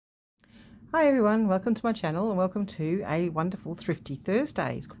Hi everyone, welcome to my channel and welcome to a wonderful Thrifty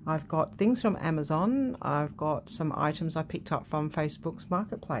Thursdays. I've got things from Amazon, I've got some items I picked up from Facebook's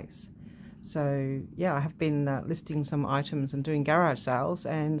marketplace. So yeah, I have been listing some items and doing garage sales,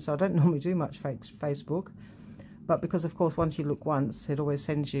 and so I don't normally do much Facebook, but because of course once you look once, it always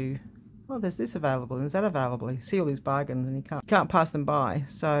sends you, oh, there's this available and there's that available. You see all these bargains and you can't pass them by.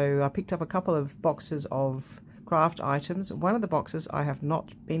 So I picked up a couple of boxes of craft items. One of the boxes I have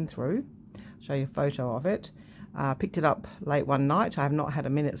not been through. Show you a photo of it. Picked it up late one night. I have not had a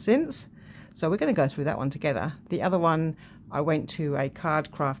minute since, so we're going to go through that one together. The other one, I went to a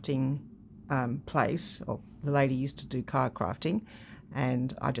card crafting place, or the lady used to do card crafting,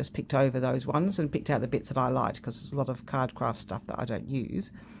 and I just picked over those ones and picked out the bits that I liked, because there's a lot of card craft stuff that I don't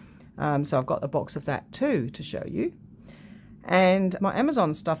use. So I've got a box of that too to show you. And my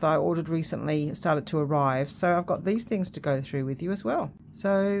Amazon stuff that I ordered recently started to arrive, so I've got these things to go through with you as well.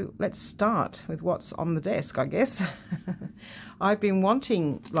 So let's start with what's on the desk, I guess. I've been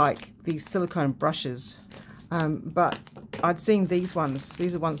wanting like these silicone brushes, but I'd seen these ones.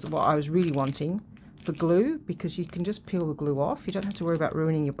 These are ones that what I was really wanting for glue, because you can just peel the glue off. You don't have to worry about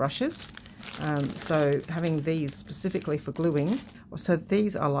ruining your brushes. So having these specifically for gluing. So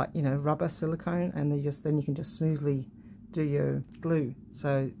these are like, you know, rubber silicone, and then you can just smoothly do your glue.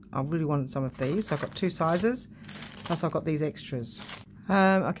 So I really wanted some of these, so I've got two sizes, plus I've got these extras.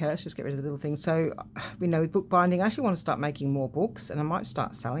 Okay, let's just get rid of the little things. So, you know, with bookbinding, I actually want to start making more books, and I might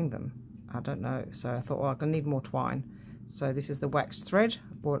start selling them. I don't know. So I thought, well, I'm going to need more twine. So this is the waxed thread.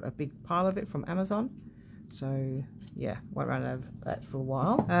 I bought a big pile of it from Amazon. So yeah, won't run out of that for a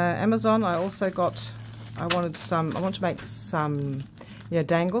while. Amazon, I also got, I want to make some, you know,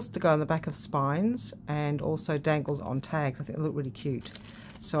 dangles to go on the back of spines, and also dangles on tags. I think they look really cute.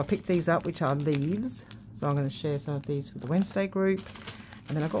 So I picked these up, which are leaves. So I'm going to share some of these with the Wednesday group.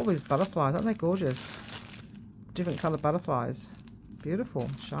 And then I've got all these butterflies. Aren't they gorgeous? Different coloured butterflies. Beautiful.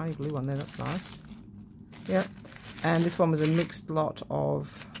 Shiny blue one there. That's nice. Yep. And this one was a mixed lot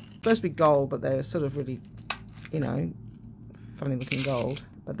of, supposed to be gold, but they're sort of really, you know, funny looking gold.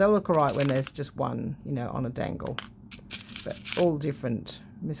 But they'll look alright when there's just one, you know, on a dangle. But all different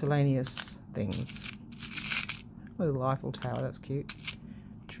miscellaneous things. A little Eiffel Tower, that's cute.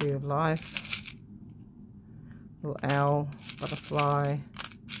 Tree of Life. Little owl, butterfly.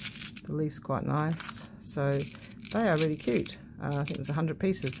 The leaf's quite nice. So they are really cute. I think there's 100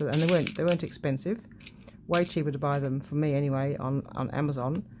 pieces, and they weren't expensive. Way cheaper to buy them, for me anyway, on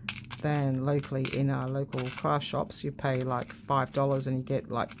Amazon than locally in our local craft shops. You pay like $5 and you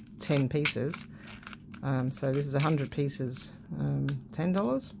get like 10 pieces. So this is 100 pieces, $10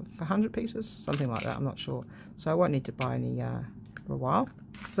 for 100 pieces, something like that, I'm not sure. So I won't need to buy any for a while.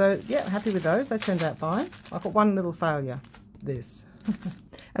 So yeah, happy with those, they turned out fine. I've got one little failure, this.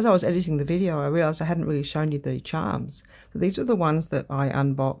 As I was editing the video, I realised I hadn't really shown you the charms. So these are the ones that I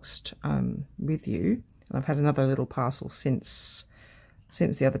unboxed with you, and I've had another little parcel since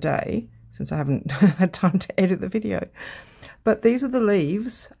the other day, since I haven't had time to edit the video. But these are the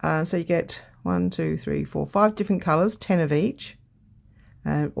leaves, so you get 1, 2, 3, 4, 5 different colours, 10 of each,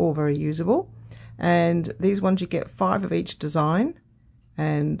 all very usable. And these ones you get 5 of each design,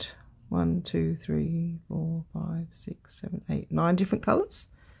 and 1, 2, 3, 4, 5, 6, 7, 8, 9 different colours.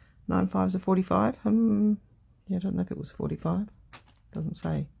 9 5s are 45. Yeah, I don't know if it was 45. Doesn't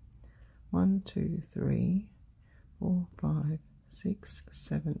say. 1, 2, 3, 4, 5, 6,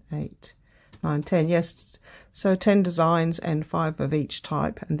 7, 8, 9, 10. Yes, so 10 designs and 5 of each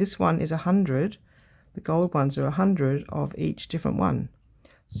type. And this one is 100. The gold ones are 100 of each different one.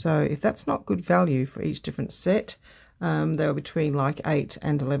 So if that's not good value for each different set, they're between like $8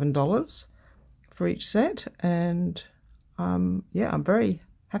 and $11 for each set. And yeah, I'm very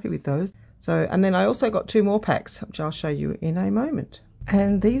happy with those. So, and then I also got 2 more packs, which I'll show you in a moment.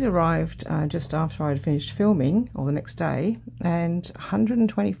 And these arrived just after I'd finished filming, or the next day, and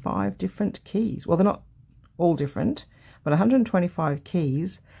 125 different keys. Well, they're not all different, but 125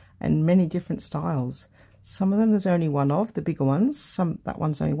 keys and many different styles. Some of them there's only one of, the bigger ones. That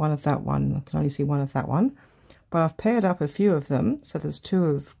one's only one of that one. I can only see one of that one. But I've paired up a few of them, so there's 2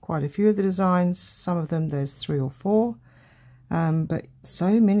 of quite a few of the designs. Some of them there's 3 or 4, but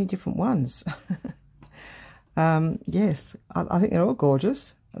so many different ones. Yes, I think they're all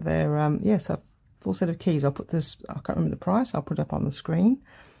gorgeous. They're yes, a full set of keys. I'll put this, I can't remember the price, I'll put it up on the screen,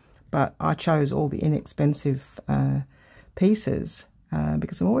 but I chose all the inexpensive pieces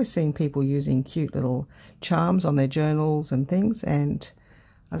because I'm always seeing people using cute little charms on their journals and things, and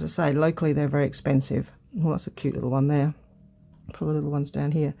as I say, locally they're very expensive. Well, that's a cute little one there. Put the little ones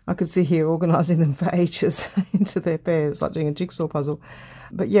down here. I could see here organising them for ages into their pairs, like doing a jigsaw puzzle.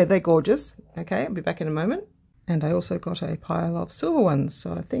 But yeah, they're gorgeous. Okay, I'll be back in a moment. And I also got a pile of silver ones.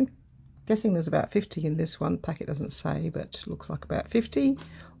 So I think, guessing there's about 50 in this one. Packet doesn't say, but it looks like about 50.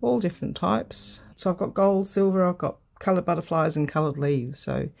 All different types. So I've got gold, silver, I've got coloured butterflies and coloured leaves.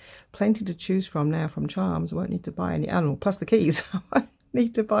 So plenty to choose from now from Charms. I won't need to buy any animal, plus the keys. I won't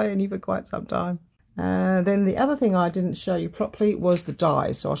need to buy any for quite some time. Then the other thing I didn't show you properly was the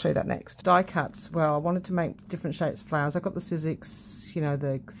dies, so I'll show you that next. Die cuts, well, I wanted to make different shapes of flowers. I got the Sizzix, you know,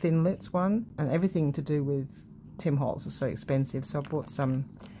 the Thinlits one, and everything to do with Tim Holtz is so expensive, so I bought some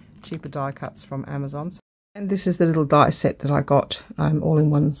cheaper die cuts from Amazon. And this is the little die set that I got, all in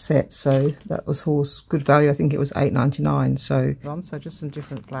one set, so that was all good value. I think it was $8.99. So just some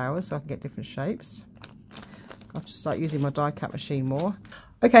different flowers so I can get different shapes. I have to start using my die cut machine more.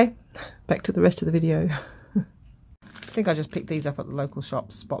 Okay, back to the rest of the video. I think I just picked these up at the local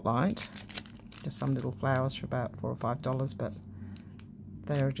shop Spotlight. Just some little flowers for about $4 or $5, but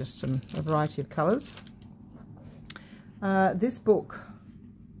they are just a variety of colours. This book,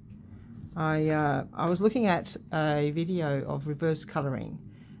 I was looking at a video of reverse colouring,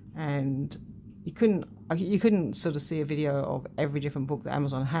 and you couldn't sort of see a video of every different book that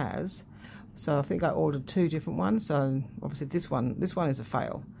Amazon has. So I think I ordered 2 different ones. So obviously this one is a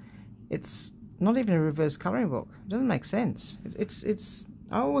fail. It's not even a reverse colouring book. It doesn't make sense. It's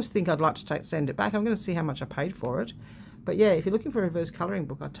I always think I'd like to send it back. I'm going to see how much I paid for it. But yeah, if you're looking for a reverse colouring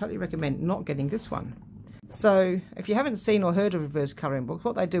book, I totally recommend not getting this one. So if you haven't seen or heard of reverse colouring books,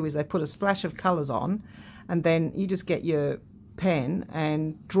 what they do is they put a splash of colours on, and then you just get your pen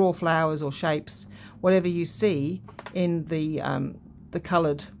and draw flowers or shapes, whatever you see in the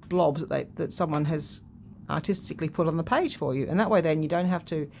coloured blobs that someone has artistically put on the page for you. And that way then you don't have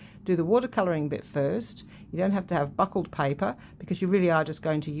to do the watercolouring bit first. You don't have to have buckled paper, because you really are just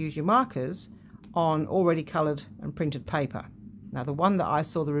going to use your markers on already coloured and printed paper. Now the one that I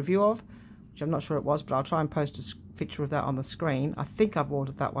saw the review of, which I'm not sure it was, but I'll try and post a picture of that on the screen. I think I've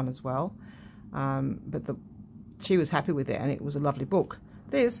ordered that one as well. But she was happy with it, and it was a lovely book.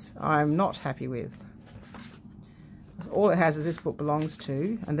 This I'm not happy with. All it has is this book belongs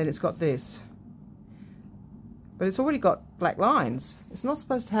to, and then it's got this. But it's already got black lines. It's not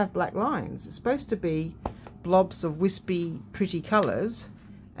supposed to have black lines. It's supposed to be blobs of wispy, pretty colours,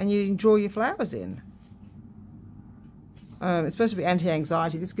 and you draw your flowers in. It's supposed to be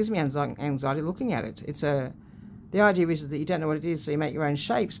anti-anxiety. This gives me anxiety looking at it. The idea is that you don't know what it is, so you make your own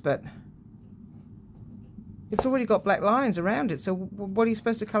shapes, but it's already got black lines around it, so what are you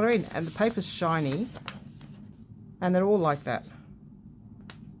supposed to colour in? And the paper's shiny, and they're all like that.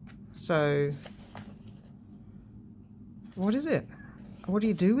 So what is it? What do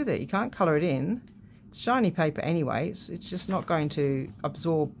you do with it? You can't colour it in. It's shiny paper anyway. It's just not going to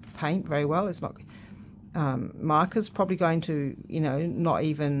absorb paint very well. It's not. Markers probably going to, you know, not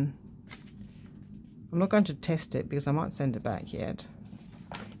even. I'm not going to test it because I might send it back yet.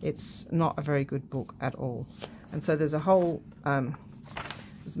 It's not a very good book at all. And so there's a whole.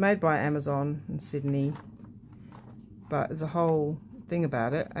 It's made by Amazon in Sydney, but there's a whole thing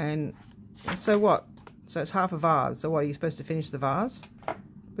about it. And so what? So it's half a vase. So what, are you supposed to finish the vase? But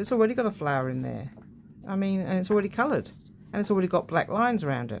it's already got a flower in there. I mean, and it's already coloured, and it's already got black lines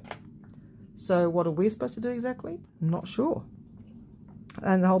around it. So what are we supposed to do exactly? Not sure.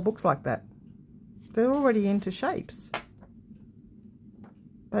 And the whole book's like that. They're already into shapes.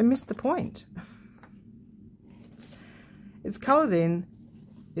 They missed the point. It's coloured in.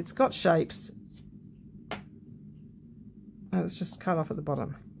 It's got shapes. And it's just cut off at the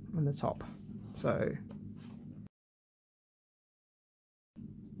bottom and the top. So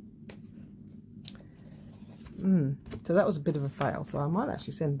so that was a bit of a fail. So I might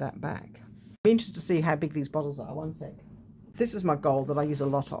actually send that back. Be interested to see how big these bottles are. One sec. This is my gold that I use a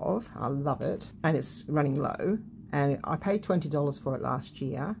lot of. I love it, and it's running low. And I paid $20 for it last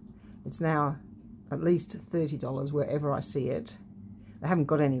year. It's now at least $30 wherever I see it. They haven't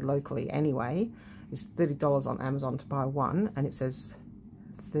got any locally anyway. It's $30 on Amazon to buy one, and it says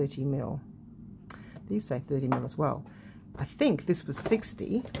 30 mil. These say 30 mil as well. I think this was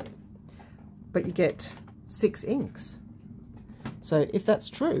 60, but you get 6 inks. So if that's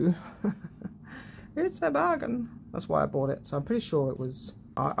true, it's a bargain. That's why I bought it. So I'm pretty sure it was,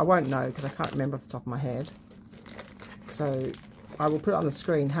 I won't know because I can't remember off the top of my head. So I will put it on the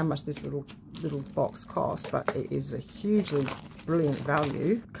screen how much this little box costs, but it is a hugely brilliant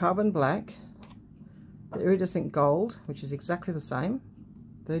value. Carbon black, the iridescent gold, which is exactly the same,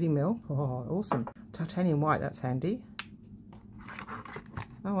 30 mil. Oh, awesome. Titanium white, that's handy.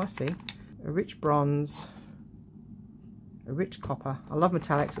 Oh, I see. A rich bronze, a rich copper. I love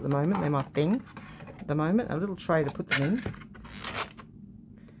metallics at the moment, they're my thing at the moment. A little tray to put them in,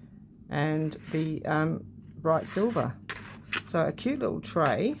 and the bright silver. So a cute little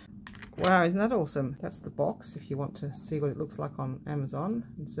tray. Wow, isn't that awesome? That's the box if you want to see what it looks like on Amazon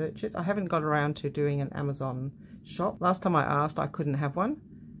and search it. I haven't got around to doing an Amazon shop. Last time I asked, I couldn't have one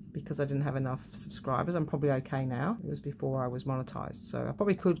because I didn't have enough subscribers. I'm probably okay now. It was before I was monetized, so I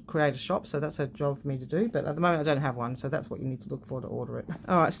probably could create a shop, so that's a job for me to do, but at the moment I don't have one, so that's what you need to look for to order it.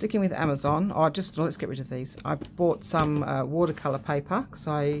 Alright, sticking with Amazon, let's get rid of these. I bought some watercolor paper because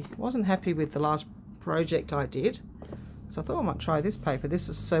I wasn't happy with the last project I did, so I thought I might try this paper. This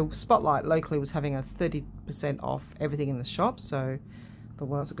was, so Spotlight locally was having a 30% off everything in the shop, so I thought,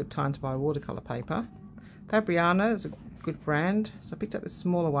 well, it's a good time to buy watercolor paper. Fabriano is a good brand, so I picked up this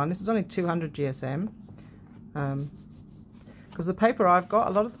smaller one. This is only 200 GSM, because the paper I've got, a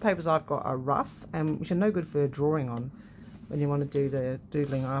lot of the papers I've got are rough, and which are no good for drawing on when you want to do the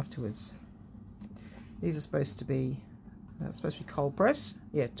doodling afterwards. These are supposed to be cold press,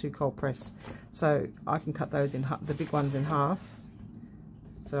 yeah, 2 cold press, so I can cut those in the big ones in half.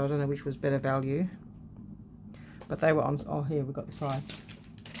 So I don't know which was better value, but they were on. Oh, here we got the price.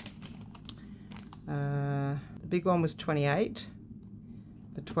 The big one was 28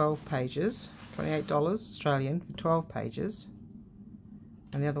 for 12 pages, $28 Australian for 12 pages,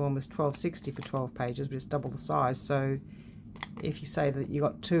 and the other one was $12.60 for 12 pages, but it's double the size. So if you say that you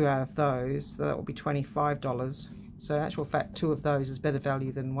got 2 out of those, that will be $25. So in actual fact, 2 of those is better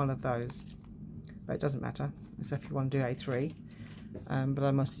value than 1 of those, but it doesn't matter, except if you want to do A3, but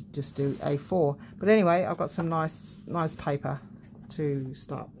I must just do A4. But anyway, I've got some nice paper to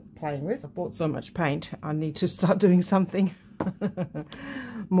start playing with. I bought so much paint, I need to start doing something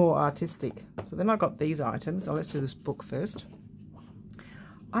more artistic. So then I got these items. So let's do this book first.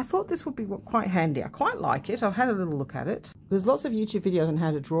 I thought this would be quite handy. I quite like it. I've had a little look at it. There's lots of YouTube videos on how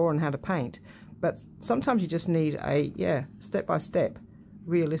to draw and how to paint, but sometimes you just need a step-by-step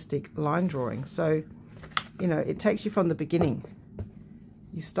realistic line drawing. So, you know, it takes you from the beginning.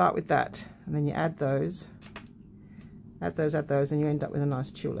 You start with that, and then you add those, and you end up with a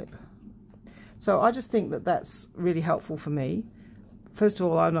nice tulip. So I just think that that's really helpful for me. First of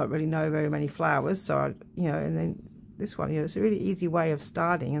all, I don't really know very many flowers, so I, you know, and then this one, you know, it's a really easy way of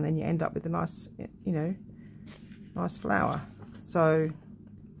starting, and then you end up with a nice, you know, nice flower. So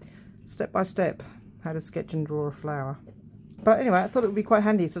step by step, how to sketch and draw a flower. But anyway, I thought it would be quite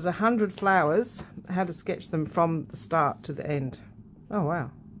handy. So there's 100 flowers, how to sketch them from the start to the end. Oh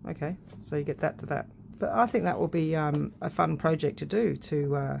wow, okay, so you get that to that. But I think that will be a fun project to do,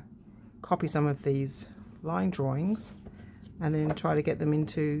 to copy some of these line drawings and then try to get them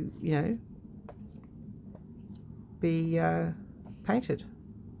into, you know, be painted.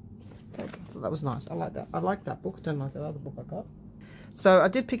 I thought that was nice. I like that. I like that book. I don't like that other book I got. So I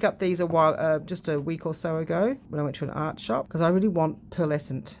did pick up these just a week or so ago when I went to an art shop, because I really want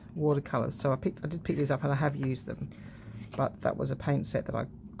pearlescent watercolors. So I did pick these up, and I have used them. But that was a paint set that I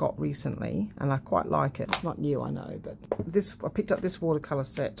got recently, and I quite like it. It's not new, I know, but I picked up this watercolor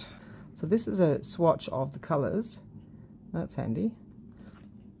set. So this is a swatch of the colors. That's handy.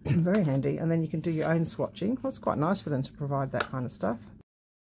 Very handy. And then you can do your own swatching. That's quite nice for them to provide that kind of stuff.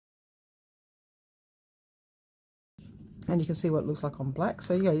 And you can see what it looks like on black.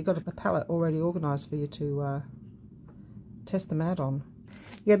 So yeah, you've got a palette already organized for you to test them out on.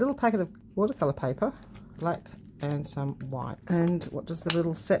 You get a little packet of watercolor paper, black and some white. And what does the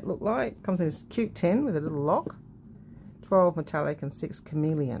little set look like? Comes in this cute tin with a little lock. 12 metallic and 6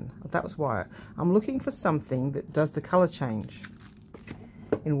 chameleon. That was why I'm looking for something that does the color change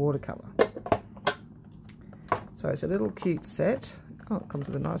in watercolor. So it's a little cute set. Oh, it comes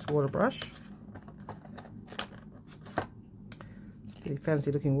with a nice water brush. It's a pretty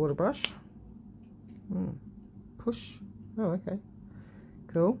fancy looking water brush. Push. Oh, okay.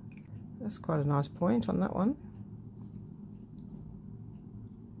 Cool. That's quite a nice point on that one.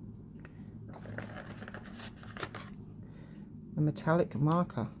 A metallic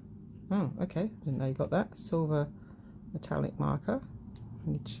marker. Oh, okay. Didn't know you got that. Silver metallic marker.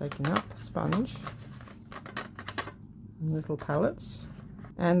 Need shaking up. Sponge. And little palettes.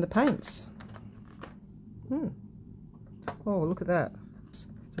 And the paints. Oh, look at that.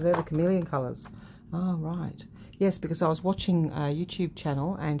 So they're the chameleon colours. Oh, right. Yes, because I was watching a YouTube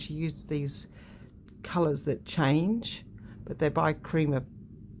channel and she used these colours that change, but they're by Kramer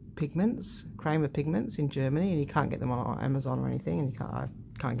Pigments in Germany, and you can't get them on Amazon or anything, and I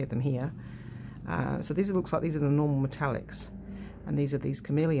can't get them here. So these looks like these are the normal metallics, and these are these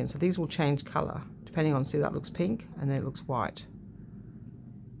chameleons. So these will change colour depending on, see, that looks pink and then it looks white.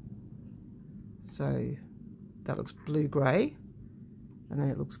 So that looks blue-grey, and then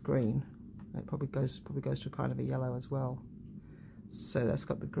it looks green. It probably goes to kind of a yellow as well. So that's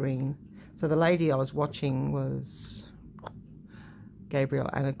got the green. So the lady I was watching was Gabrielle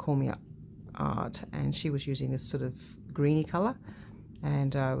Anacormia Art, and she was using this sort of greeny colour,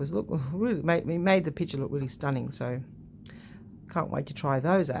 and really made the picture look really stunning. So can't wait to try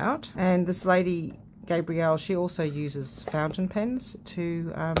those out. And this lady Gabrielle, she also uses fountain pens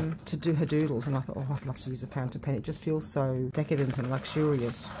to do her doodles, and I thought, oh, I'd love to use a fountain pen. It just feels so decadent and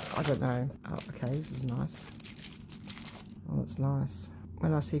luxurious. I don't know. Oh, okay, this is nice. Oh, that's nice.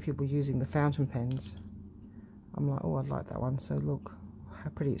 When I see people using the fountain pens, I'm like, oh, I'd like that one. So look how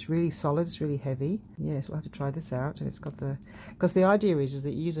pretty. It's really solid, it's really heavy. Yes, we'll have to try this out. And it's got the, because the idea is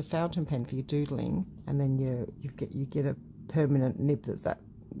that you use a fountain pen for your doodling, and then you get a permanent nib that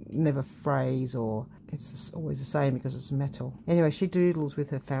never frays, or it's just always the same because it's metal. Anyway, she doodles with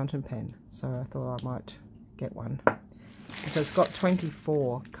her fountain pen, so I thought I might get one. So it's got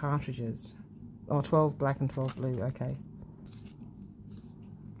 24 cartridges, or 12 black and 12 blue. Okay,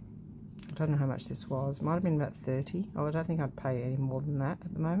 I don't know how much this was. Might have been about 30. Oh, I don't think I'd pay any more than that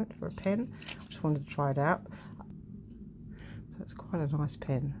at the moment for a pen. Just wanted to try it out. So it's quite a nice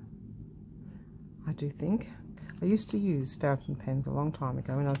pen, I do think. I used to use fountain pens a long time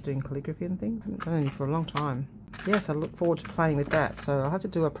ago when I was doing calligraphy and things. I haven't done any for a long time. Yes, I look forward to playing with that. So I'll have to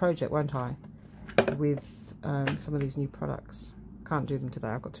do a project, won't I, with some of these new products. Can't do them today,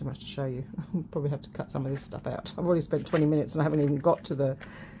 I've got too much to show you. Probably have to cut some of this stuff out. I've already spent 20 minutes and I haven't even got to the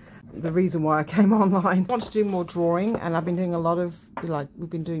reason why I came online. I want to do more drawing, and I've been doing a lot of, like, we've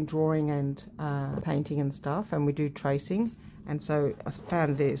been doing drawing and painting and stuff, and we do tracing. And so I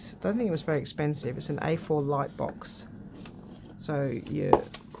found this. I don't think it was very expensive. It's an A4 light box, so you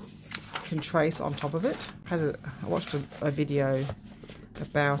can trace on top of it. I watched a video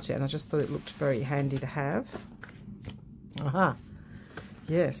about it, and I just thought it looked very handy to have. Aha,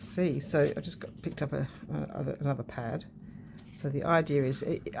 yes. See, so I just picked up another pad. So the idea is,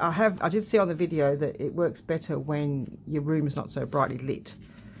 I did see on the video that it works better when your room is not so brightly lit.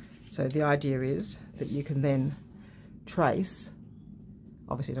 So the idea is that you can then trace,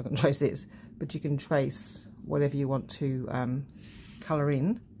 obviously you're not going to trace this, but you can trace whatever you want to colour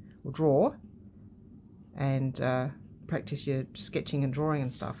in or draw, and practice your sketching and drawing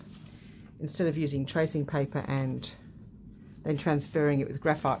and stuff, instead of using tracing paper and then transferring it with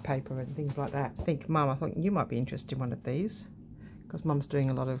graphite paper and things like that. I think you might be interested in one of these, because Mum's doing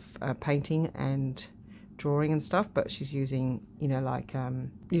a lot of painting and drawing and stuff, but she's using, you know, like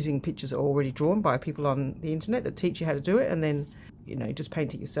using pictures already drawn by people on the internet that teach you how to do it, and then, you know, just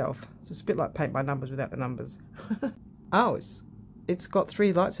paint it yourself. So it's a bit like paint by numbers without the numbers. Oh, it's got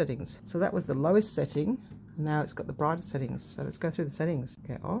 3 light settings. So that was the lowest setting, now it's got the brightest settings. So let's go through the settings.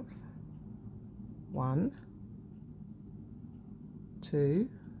 Get off. 1, 2,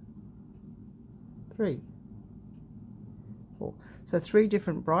 3, 4. So 3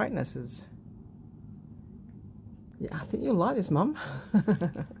 different brightnesses. Yeah, I think you'll like this, Mum.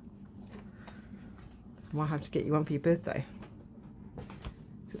 Might have to get you one for your birthday.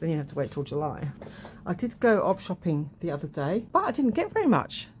 So then you have to wait till July. I did go op shopping the other day, but I didn't get very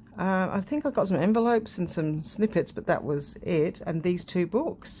much. I think I got some envelopes and some snippets, but that was it. And these 2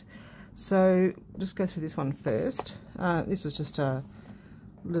 books. So we'll just go through this one first. This was just a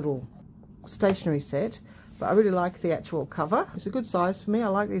little stationery set, but I really like the actual cover. It's a good size for me. I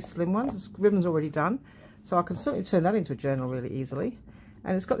like these slim ones. This ribbon's already done, so I can certainly turn that into a journal really easily.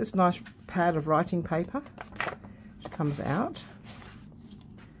 And it's got this nice pad of writing paper which comes out,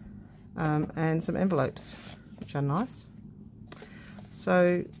 and some envelopes which are nice.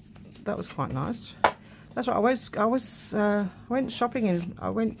 So that was quite nice. That's right. I went shopping, and I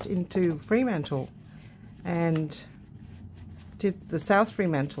went into Fremantle and did the South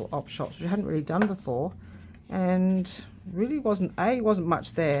Fremantle op shops, which I hadn't really done before, and really wasn't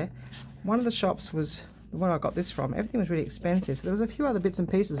much there. One of the shops was the one I got this from. Everything was really expensive, so there was a few other bits and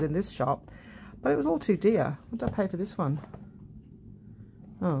pieces in this shop, but it was all too dear. What did I pay for this one?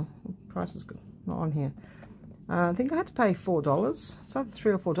 Oh, the price is not on here. I think I had to pay $4. It's either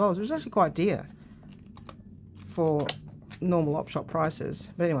 $3 or $4, which was actually quite dear for normal op shop prices.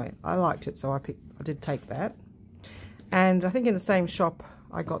 But anyway, I liked it, so I did take that. And I think in the same shop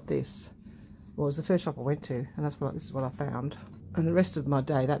I got this. Well, it was the first shop I went to, and this is what I found. And the rest of my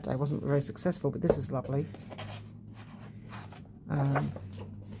day, that day, wasn't very successful, but this is lovely.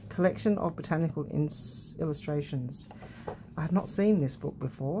 Collection of botanical illustrations. I had not seen this book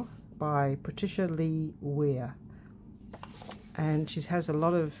before, by Patricia Lee Weir. And she has a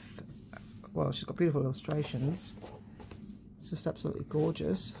lot of, well, she's got beautiful illustrations. It's just absolutely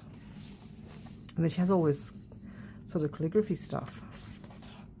gorgeous. And then she has all this sort of calligraphy stuff.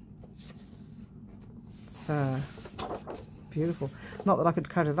 It's beautiful. Not that I could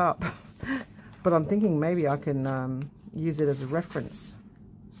cut it up, but I'm thinking maybe I can use it as a reference.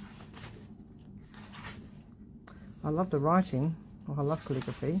 I love the writing. Oh, I love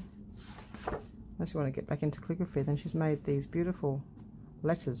calligraphy. Unless you want to get back into calligraphy, then she's made these beautiful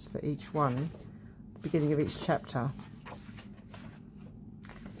letters for each one, the beginning of each chapter.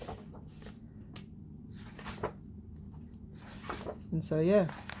 And so yeah,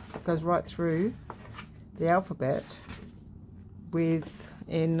 it goes right through the alphabet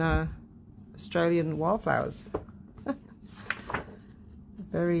in Australian wildflowers.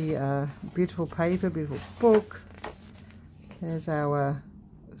 Very beautiful paper, beautiful book. There's our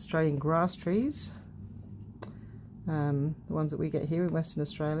Australian grass trees, the ones that we get here in Western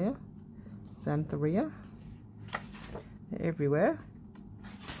Australia. Xanthorrhea. They're everywhere.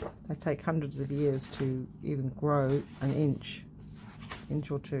 They take hundreds of years to even grow an inch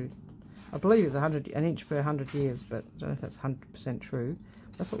or two. I believe it's an inch per 100 years, but I don't know if that's 100% true.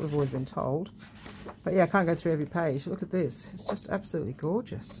 That's what we've always been told. But yeah, I can't go through every page. Look at this. It's just absolutely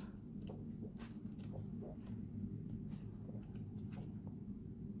gorgeous.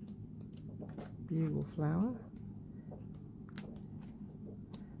 Bugle flower.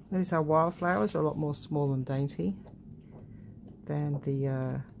 Notice how wildflowers are a lot more small and dainty than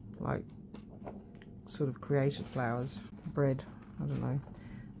the like sort of created flowers. Bread, I don't know.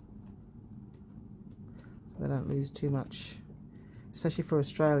 So they don't lose too much. Especially for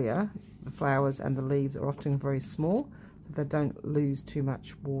Australia, the flowers and the leaves are often very small, so they don't lose too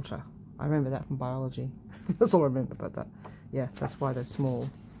much water. I remember that from biology. That's all I remember about that. Yeah, that's why they're small,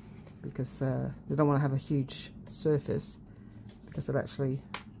 because they don't want to have a huge surface, because it'll actually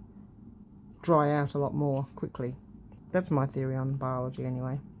dry out a lot more quickly. That's my theory on biology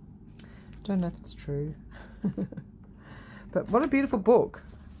anyway. Don't know if it's true. But what a beautiful book.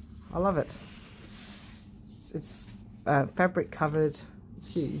 I love it. It's fabric covered. It's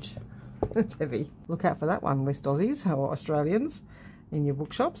huge. It's heavy. Look out for that one, West Aussies or Australians, in your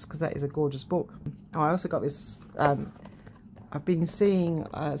bookshops, because that is a gorgeous book. Oh, I also got this. I've been seeing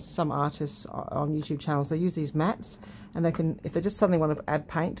some artists on YouTube channels. They use these mats, and they can, if they just suddenly want to add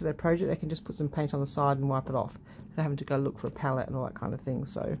paint to their project, they can just put some paint on the side and wipe it off. They're having to go look for a palette and all that kind of thing.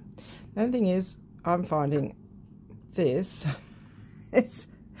 So the only thing is, I'm finding this,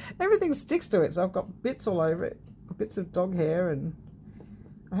 everything sticks to it. So I've got bits all over it, bits of dog hair, and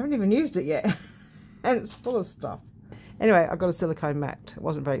I haven't even used it yet. And it's full of stuff. Anyway, I got a silicone mat. It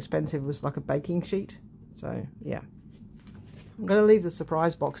wasn't very expensive. It was like a baking sheet. So yeah. I'm going to leave the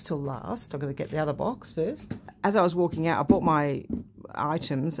surprise box till last. I'm going to get the other box first. As I was walking out, I bought my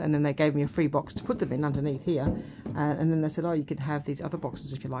items, and then they gave me a free box to put them in underneath here. And then they said, oh, you can have these other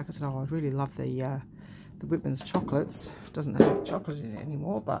boxes if you like. I said, oh, I really love the Whitman's chocolates. It doesn't have chocolate in it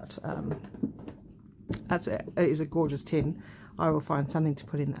anymore, but it is a gorgeous tin. I will find something to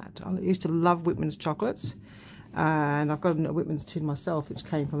put in that. I used to love Whitman's chocolates, and I've got a Whitman's tin myself, which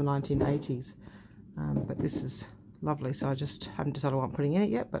came from the 1980s. But this is lovely, so I just haven't decided what I'm putting in it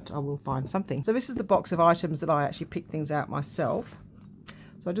yet, but I will find something. So this is the box of items that I actually picked things out myself.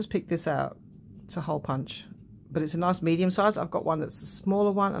 So I just picked this out. It's a hole punch, but it's a nice medium size. I've got one that's a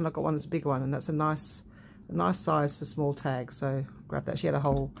smaller one, and I've got one that's a bigger one, and that's a nice size for small tags. So grab that. She had a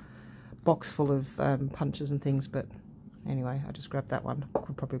whole box full of punches and things, but anyway, I just grabbed that one.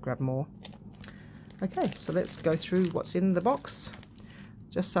 Could probably grab more. Okay, so let's go through what's in the box.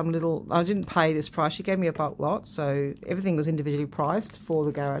 Just some little, I didn't pay this price. She gave me a bulk lot, so everything was individually priced for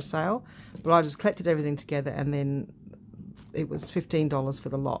the garage sale. But I just collected everything together, and then it was $15 for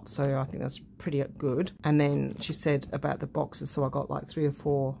the lot. So I think that's pretty good. And then she said about the boxes, so I got like 3 or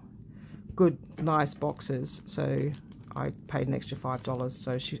 4 good, nice boxes. So I paid an extra $5.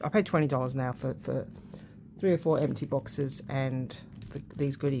 So I paid $20 now for 3 or 4 empty boxes and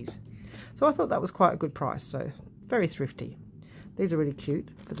these goodies. So I thought that was quite a good price. So very thrifty. These are really cute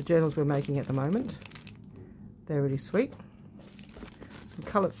for the journals we're making at the moment. They're really sweet. Some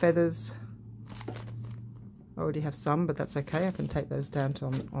coloured feathers. I already have some, but that's okay. I can take those down to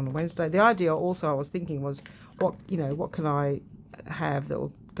on Wednesday. The idea also I was thinking was, what can I have that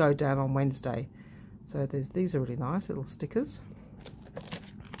will go down on Wednesday? So these are really nice little stickers.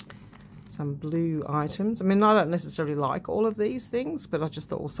 Some blue items. I mean, I don't necessarily like all of these things, but I just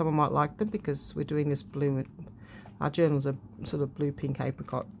thought, well, someone might like them because we're doing this blue. Our journals are sort of blue, pink,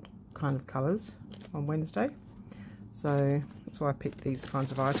 apricot kind of colours on Wednesday. So that's why I picked these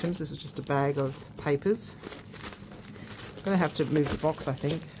kinds of items. This is just a bag of papers. I'm going to have to move the box, I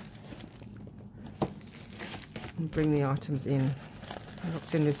think, and bring the items in.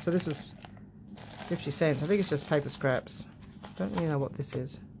 What's in this? So this was 50 cents. I think it's just paper scraps. Don't really know what this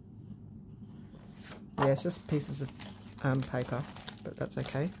is. Yeah, it's just pieces of paper, but that's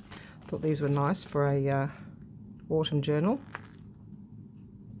okay. Thought these were nice for a autumn journal.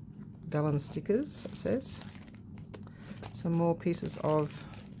 Vellum stickers, it says. Some more pieces of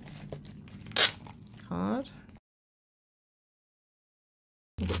card.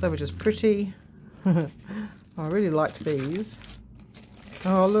 I thought they were just pretty. I really liked these.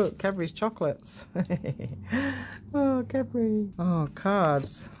 Oh look, Cadbury's chocolates. Oh, Cadbury. Oh,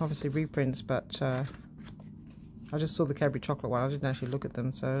 cards. Obviously reprints, but I just saw the Cadbury chocolate one. I didn't actually look at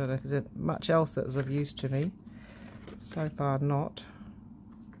them, so I don't know if there's much else that is of use to me. So far not.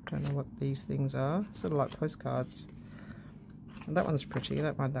 Don't know what these things are. Sort of like postcards. And that one's pretty. I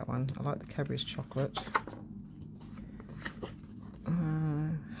don't mind that one. I like the Cadbury's chocolate.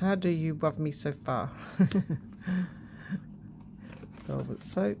 How do you love me so far? Velvet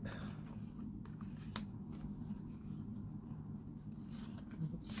soap.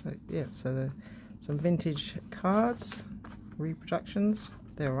 So yeah, so some vintage cards, reproductions.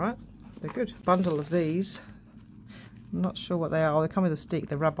 They're alright. They're good. Bundle of these. I'm not sure what they are. Oh, they come with a stick.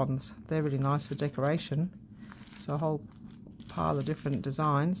 They're rub-ons. They're really nice for decoration. So a whole pile of different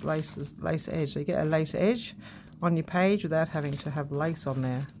designs. Lace edge. So you get a lace edge on your page without having to have lace on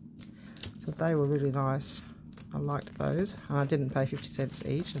there. So they were really nice. I liked those. I didn't pay 50 cents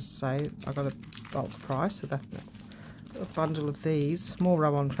each, as I say. I got a bulk price, so that's a bundle of these. More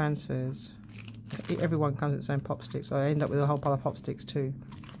rub-on transfers. Everyone comes with its own pop sticks, so I end up with a whole pile of pop sticks too.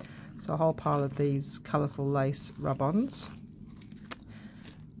 So a whole pile of these colourful lace rub-ons.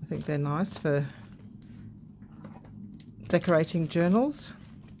 I think they're nice for decorating journals,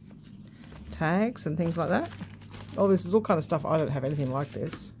 tags and things like that. Oh, this is all kind of stuff. I don't have anything like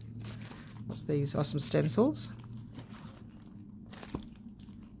this. What's these? Are some stencils.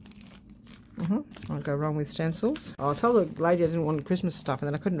 I'll go wrong with stencils. I'll tell the lady I didn't want Christmas stuff, and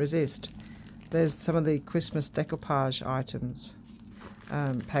then I couldn't resist. There's some of the Christmas decoupage items,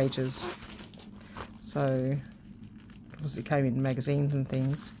 pages. So, obviously it came in magazines and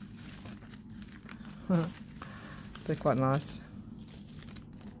things. They're quite nice.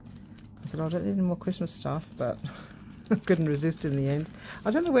 I said, oh, I don't need any more Christmas stuff, but I couldn't resist in the end.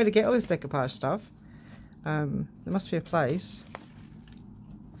 I don't know where to get all this decoupage stuff. There must be a place.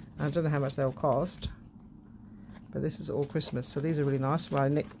 I don't know how much they'll cost, but this is all Christmas, so these are really nice.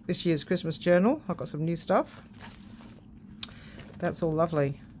 This year's Christmas journal, I've got some new stuff. That's all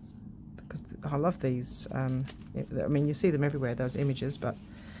lovely, because I love these. I mean, you see them everywhere, those images, but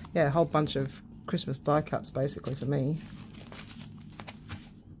yeah, a whole bunch of Christmas die cuts basically for me.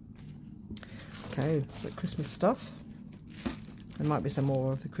 Okay, so Christmas stuff. There might be some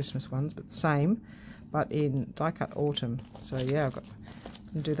more of the Christmas ones, but the same, but in die cut autumn. So yeah, I've got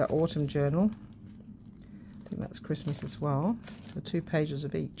to do that autumn journal. I think that's Christmas as well. So 2 pages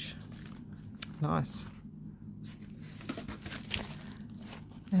of each. Nice.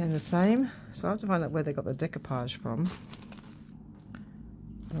 And the same. So I have to find out where they got the decoupage from.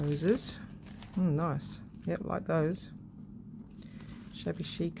 Roses. Nice. Yep, like those. Shabby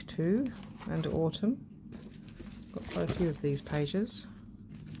chic too. And autumn. Got quite a few of these pages.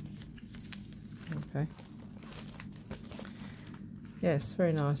 Okay. Yes,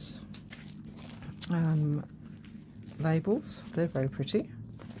 very nice. Labels, they're very pretty.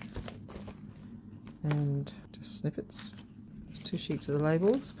 And just snippets. There's 2 sheets of the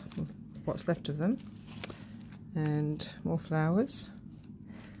labels, what's left of them. And more flowers.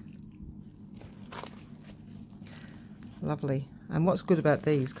 Lovely. And what's good about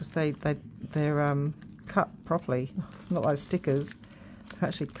these, because they're cut properly, not like stickers. They're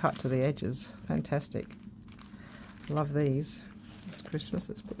actually cut to the edges. Fantastic. Love these. It's Christmas.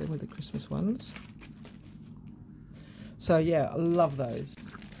 Let's put them with the Christmas ones. So yeah, I love those.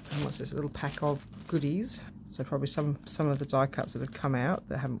 And what's this? A little pack of goodies. So probably some of the die cuts that have come out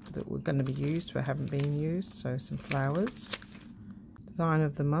that were going to be used but haven't been used. So some flowers. Design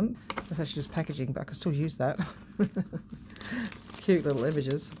of the month. That's actually just packaging, but I can still use that. Cute little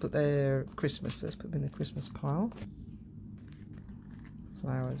images, but they're Christmas. Let's put them in the Christmas pile.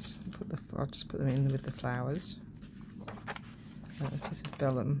 Flowers. I'll just put them in with the flowers. A piece of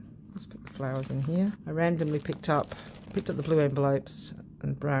vellum. Let's put the flowers in here. I randomly picked up the blue envelopes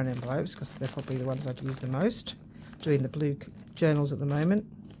and brown envelopes because they're probably the ones I'd use the most. Doing the blue journals at the moment.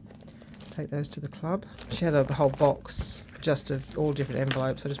 Take those to the club. She had a whole box just of all different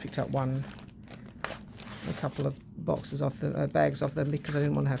envelopes. I just picked up a couple of boxes off the bags off them because I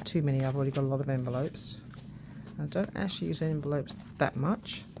didn't want to have too many. I've already got a lot of envelopes. I don't actually use envelopes that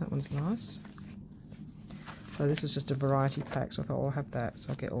much. That one's nice. So this was just a variety pack, so I thought, oh, I'll have that. So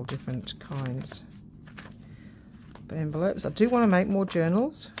I'll get all different kinds. envelopes. I do want to make more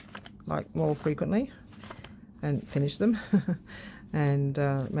journals, like more frequently, and finish them and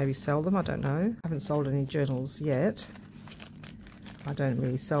maybe sell them. I don't know. I haven't sold any journals yet. I don't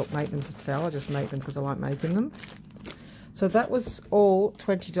really make them to sell. I just make them because I like making them. So that was all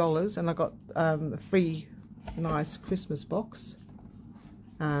 $20, and I got a free nice Christmas box,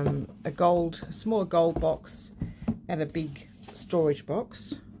 a smaller gold box, and a big storage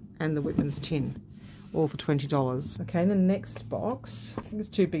box, and the Whitman's tin, all for $20. Okay, and the next box, I think it's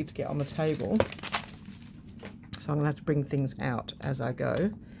too big to get on the table, so I'm gonna have to bring things out as I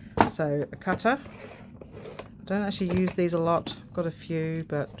go. So a cutter. I don't actually use these a lot. I've got a few,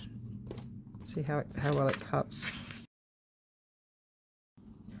 but see how well it cuts.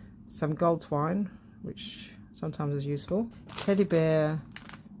 Some gold twine, which sometimes is useful. Teddy bear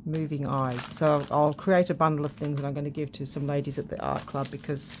moving eyes. So I'll create a bundle of things that I'm going to give to some ladies at the art club,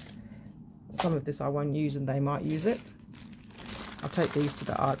 because some of this I won't use and they might use it. I'll take these to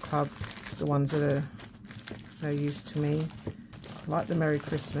the art club, the ones that are no use to me. I like the Merry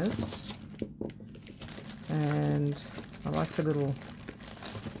Christmas, and I like the little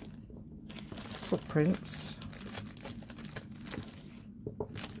footprints.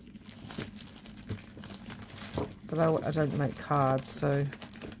 But I don't make cards, so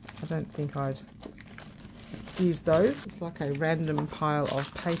I don't think I'd use those. It's like a random pile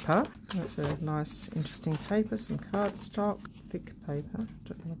of paper. That's a nice, interesting paper. Some cardstock, thick paper.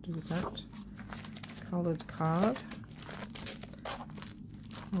 Don't know what to do with that. Coloured card.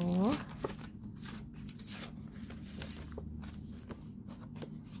 Or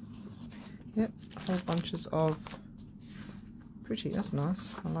yep, whole bunches of pretty. That's nice.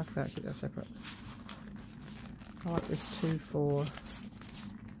 I like that. Keep that separate. I like this too for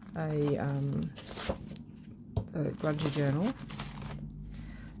a grungy journal.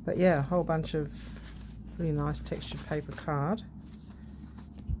 But yeah, a whole bunch of really nice textured paper card.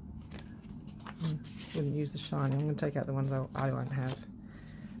 Wouldn't use the shiny. I'm going to take out the ones I won't have.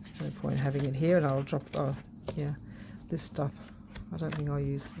 No point in having it here, and I'll drop. Oh yeah, this stuff. I don't think I'll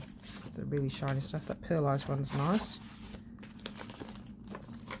use the really shiny stuff. That pearlized one's nice.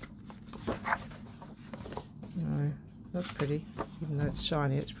 No, that's pretty. Even though it's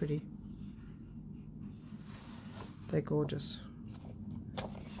shiny, it's pretty. They're gorgeous.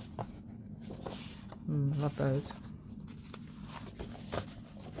 Love those.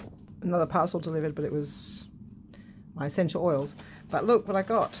 Another parcel delivered, but it was my essential oils. But look what I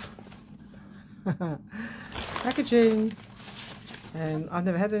got. Packaging. And I've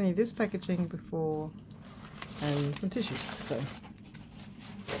never had any of this packaging before. And some tissues. So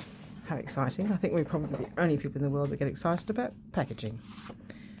how exciting. I think we're probably the only people in the world that get excited about packaging.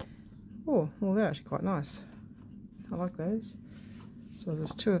 Oh, well, they're actually quite nice. I like those. So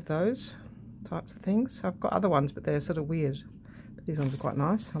there's two of those types of things. I've got other ones, but they're sort of weird. But these ones are quite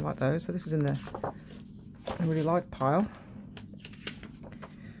nice. I like those. So this is in the I really like pile.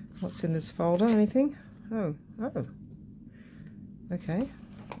 What's in this folder? Anything? Oh. Okay.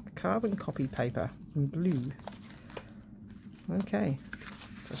 Carbon copy paper in blue. Okay.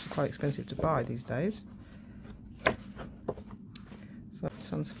 It's actually quite expensive to buy these days. So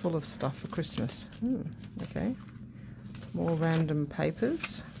this one's full of stuff for Christmas. Okay. More random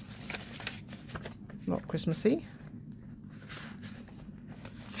papers. Not Christmassy.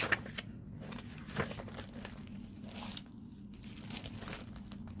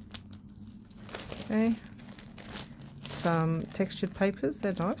 Okay. Some textured papers,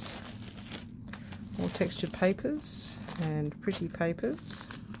 they're nice. More textured papers and pretty papers.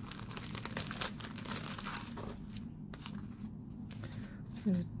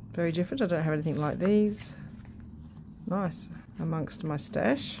 Very different. I don't have anything like these. Nice, amongst my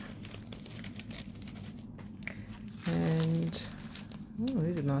stash. And oh,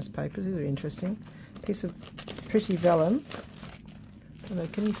 these are nice papers. These are interesting. Piece of pretty vellum. Hello,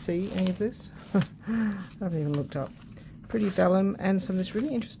 can you see any of this? I haven't even looked up. Pretty vellum and some of this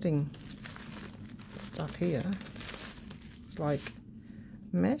really interesting stuff here. It's like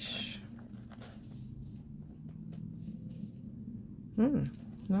mesh.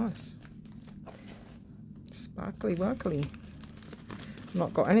 Nice. Sparkly workly.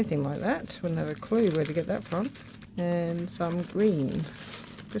 Not got anything like that. Wouldn't have a clue where to get that from. And some green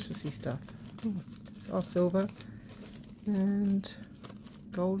Christmassy stuff. It's all silver and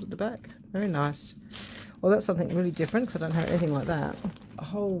gold at the back. Very nice. Well, that's something really different because I don't have anything like that. A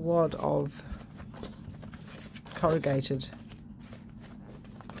whole wad of corrugated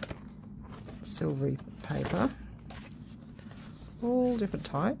silvery paper. All different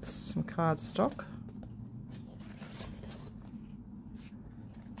types. Some cardstock.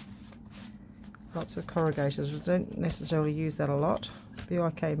 Lots of corrugators. I don't necessarily use that a lot.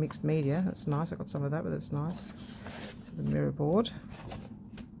 BYK mixed media, that's nice. I got some of that, but it's nice. So the mirror board.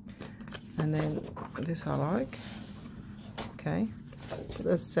 And then this I like. Okay, so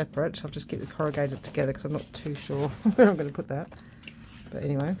they're separate. I'll just keep the corrugated together because I'm not too sure where I'm going to put that. But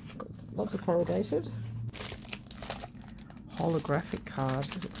anyway, I've got lots of corrugated. Holographic card.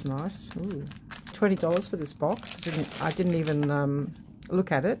 This looks nice. Ooh. $20 for this box. I didn't even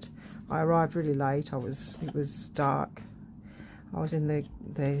look at it. I arrived really late. It was dark. I was in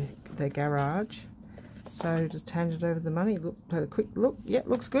their garage, so just handed over the money. Look, had a quick look. Yeah,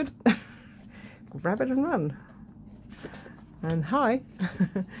 looks good. Grab it and run. And hi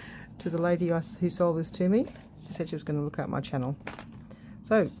to the lady who sold this to me. She said she was going to look at my channel.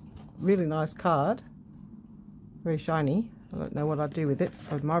 So, really nice card. Very shiny. I don't know what I'd do with it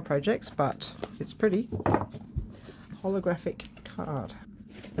for my projects, but it's pretty. Holographic card.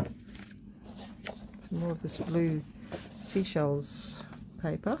 Some more of this blue seashells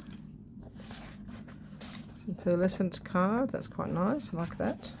paper. Some pearlescent card, that's quite nice, I like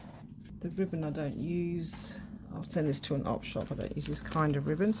that. The ribbon I don't use. I'll send this to an op shop. I don't use this kind of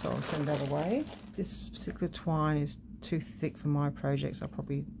ribbon, so I'll send that away. This particular twine is too thick for my projects.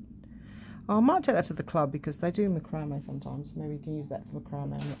 I might take that to the club because they do macrame sometimes. Maybe you can use that for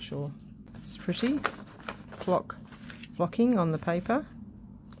macrame, I'm not sure. It's pretty. Flocking on the paper.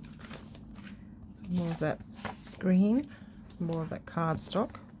 Some more of that green, more of that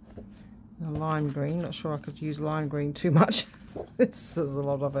cardstock. And a lime green. Not sure I could use lime green too much. There's a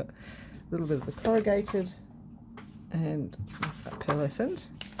lot of it. A little bit of the corrugated and some of that pearlescent.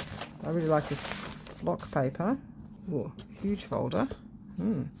 I really like this flock paper. Ooh, huge folder.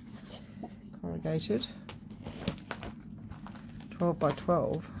 Corrugated. 12 by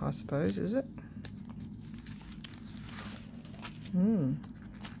 12, I suppose, is it?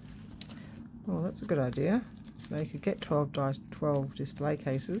 Well, that's a good idea. So you could get 12 by 12 display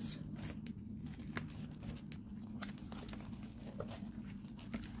cases.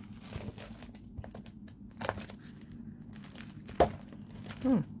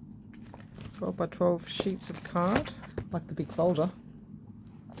 12 by 12 sheets of card, like the big folder.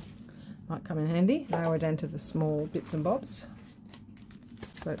 Might come in handy. Now we're down to the small bits and bobs.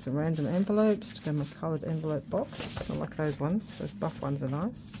 So it's some random envelopes to go in my coloured envelope box. I like those ones. Those buff ones are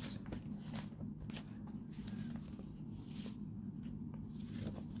nice.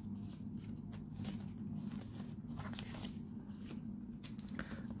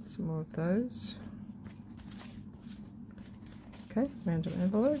 Some more of those. Okay, random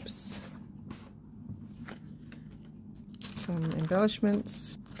envelopes. Some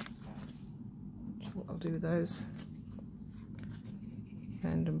embellishments. What I'll do with those.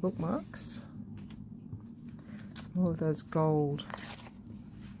 Random bookmarks. All of those gold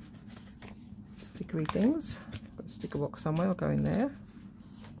stickery things. Got a sticker box somewhere, I'll go in there.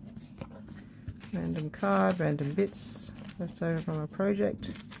 Random card, random bits left over from a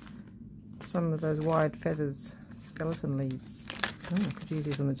project. Some of those wide feathers, skeleton leaves. I could use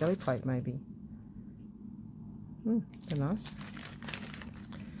these on the jelly plate maybe. They're nice.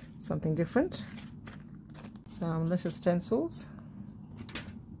 Something different. Some letter stencils.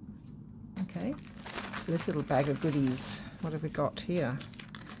 Okay, so this little bag of goodies, what have we got here?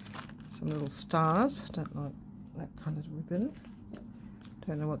 Some little stars. Don't like that kind of ribbon.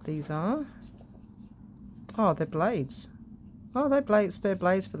 Don't know what these are. Oh, they're blades. Oh, they're spare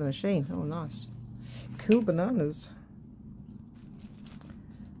blades for the machine. Oh, nice. Cool bananas.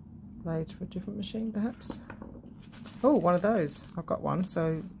 Blades for a different machine, perhaps. Oh, one of those. I've got one,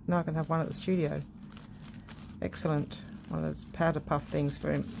 so now I can have one at the studio. Excellent. One of those powder puff things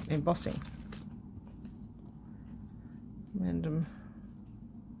for embossing. Random.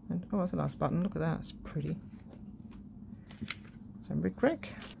 And, oh, that's a nice button. Look at that. It's pretty. Some Rick.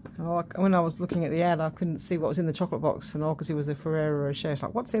 When I was looking at the ad, I couldn't see what was in the chocolate box, and all because it was a Ferrero Rocher. It's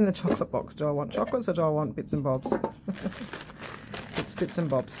like, what's in the chocolate box? Do I want chocolates or do I want bits and bobs? It's bits and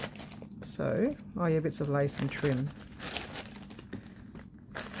bobs. So, oh yeah, bits of lace and trim.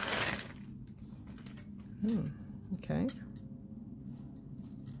 Okay.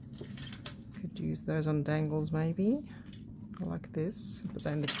 Could use those on dangles maybe. I like this. Put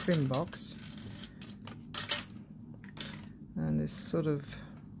that in the trim box. And this sort of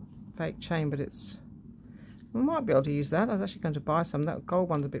fake chain, but it's... I might be able to use that. I was actually going to buy some. That gold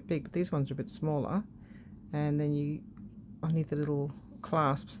one's a bit big, but these ones are a bit smaller. And then I need the little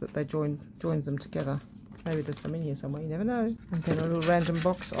clasps that they joins them together. Maybe there's some in here somewhere, you never know. And then a little random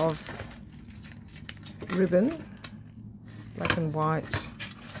box of ribbon, black and white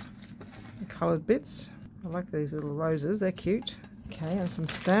coloured bits. I like these little roses, they're cute. Okay, and some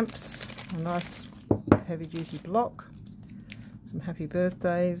stamps. A nice heavy duty block. Some happy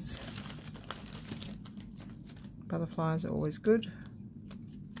birthdays. Butterflies are always good.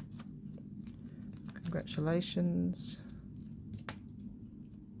 Congratulations.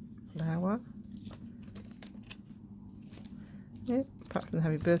 Flower. Yeah, apart from the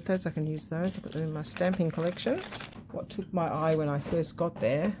happy birthdays, I can use those. I've got them in my stamping collection. What took my eye when I first got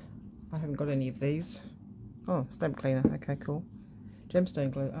there, I haven't got any of these. Oh, stamp cleaner. Okay, cool.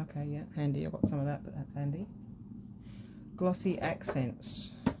 Gemstone glue. Okay, yeah, handy. I've got some of that, but that's handy. Glossy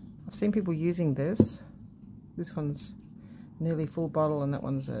accents. I've seen people using this. This one's nearly full bottle and that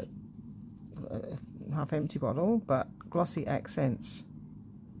one's a half empty bottle, but Glossy Accents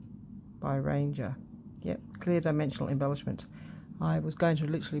by Ranger. Yep, clear dimensional embellishment. I was going to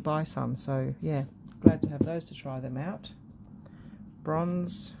literally buy some, so yeah, glad to have those to try them out.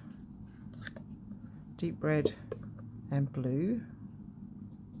 Bronze, deep red and blue.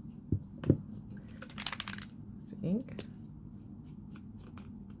 It's ink.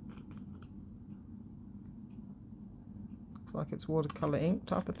 Looks like it's watercolor ink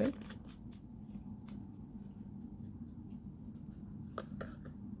type of thing.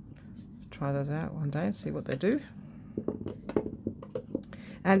 Try those out one day and see what they do.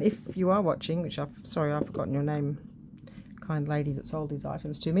 And if you are watching, which sorry I've forgotten your name, kind lady that sold these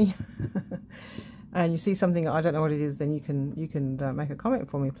items to me, and you see something I don't know what it is, then you can make a comment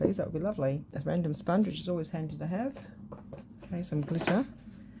for me, please. That would be lovely. A random sponge, which is always handy to have. Okay, some glitter.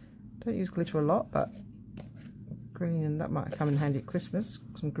 Don't use glitter a lot, but green, and that might come in handy at Christmas.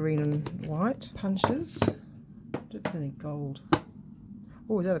 Some green and white punches. I don't think there's any gold.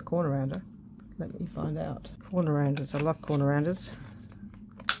 Oh, is that a corner rounder? Let me find out. Corner rounders. I love corner rounders.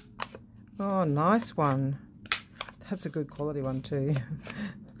 Oh, nice one. That's a good quality one too.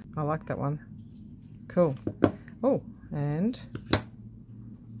 I like that one. Cool. Oh, and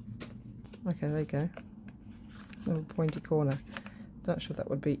okay, there you go. Little pointy corner. Not sure that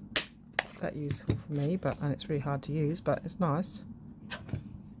would be that useful for me, but and it's really hard to use, but it's nice.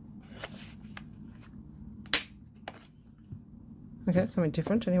 Okay, something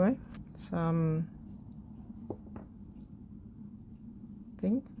different anyway. Some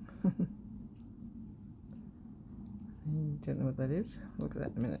thing. Don't know what that is. Look at that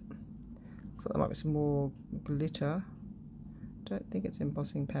in a minute. Looks like there might be some more glitter. Don't think it's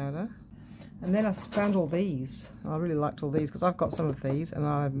embossing powder. And then I found all these. I really liked all these because I've got some of these, and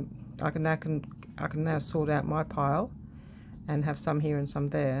I can now sort out my pile and have some here and some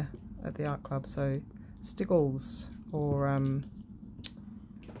there at the art club. So stickles, or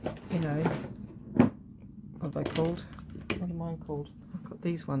you know, what are they called? What are mine called? I've got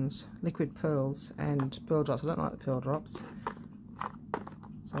these ones, liquid pearls and pearl drops. I don't like the pearl drops,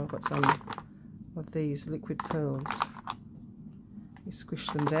 so I've got some of these liquid pearls. You squish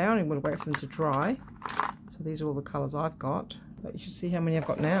them down and we'll wait for them to dry. So these are all the colours I've got, but you should see how many I've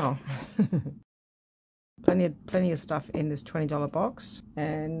got now. Plenty of stuff in this $20 box,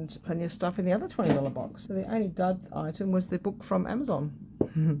 and plenty of stuff in the other $20 box. So the only dud item was the book from Amazon.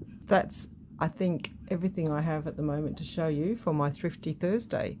 That's, I think, everything I have at the moment to show you for my Thrifty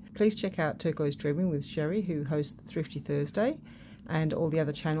Thursday. Please check out Turquoise Dreaming with Sheree, who hosts the Thrifty Thursday, and all the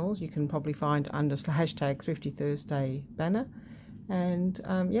other channels you can probably find under hashtag Thrifty Thursday banner. And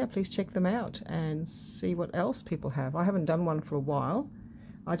yeah, please check them out and see what else people have. I haven't done one for a while.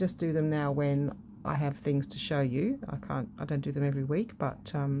 I just do them now when I have things to show you. I don't do them every week,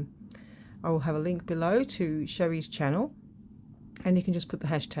 but I will have a link below to Sheree's channel, and you can just put the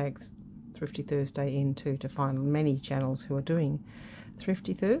hashtag Thrifty Thursday in too to find many channels who are doing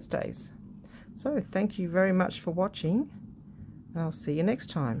Thrifty Thursdays. So thank you very much for watching, and I'll see you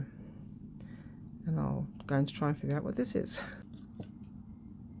next time. And I'm going to try and figure out what this is.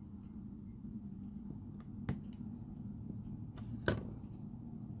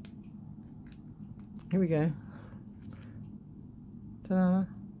 Here we go. Ta-da!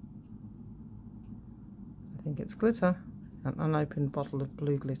 I think it's glitter. An unopened bottle of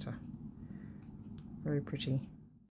blue glitter. Very pretty.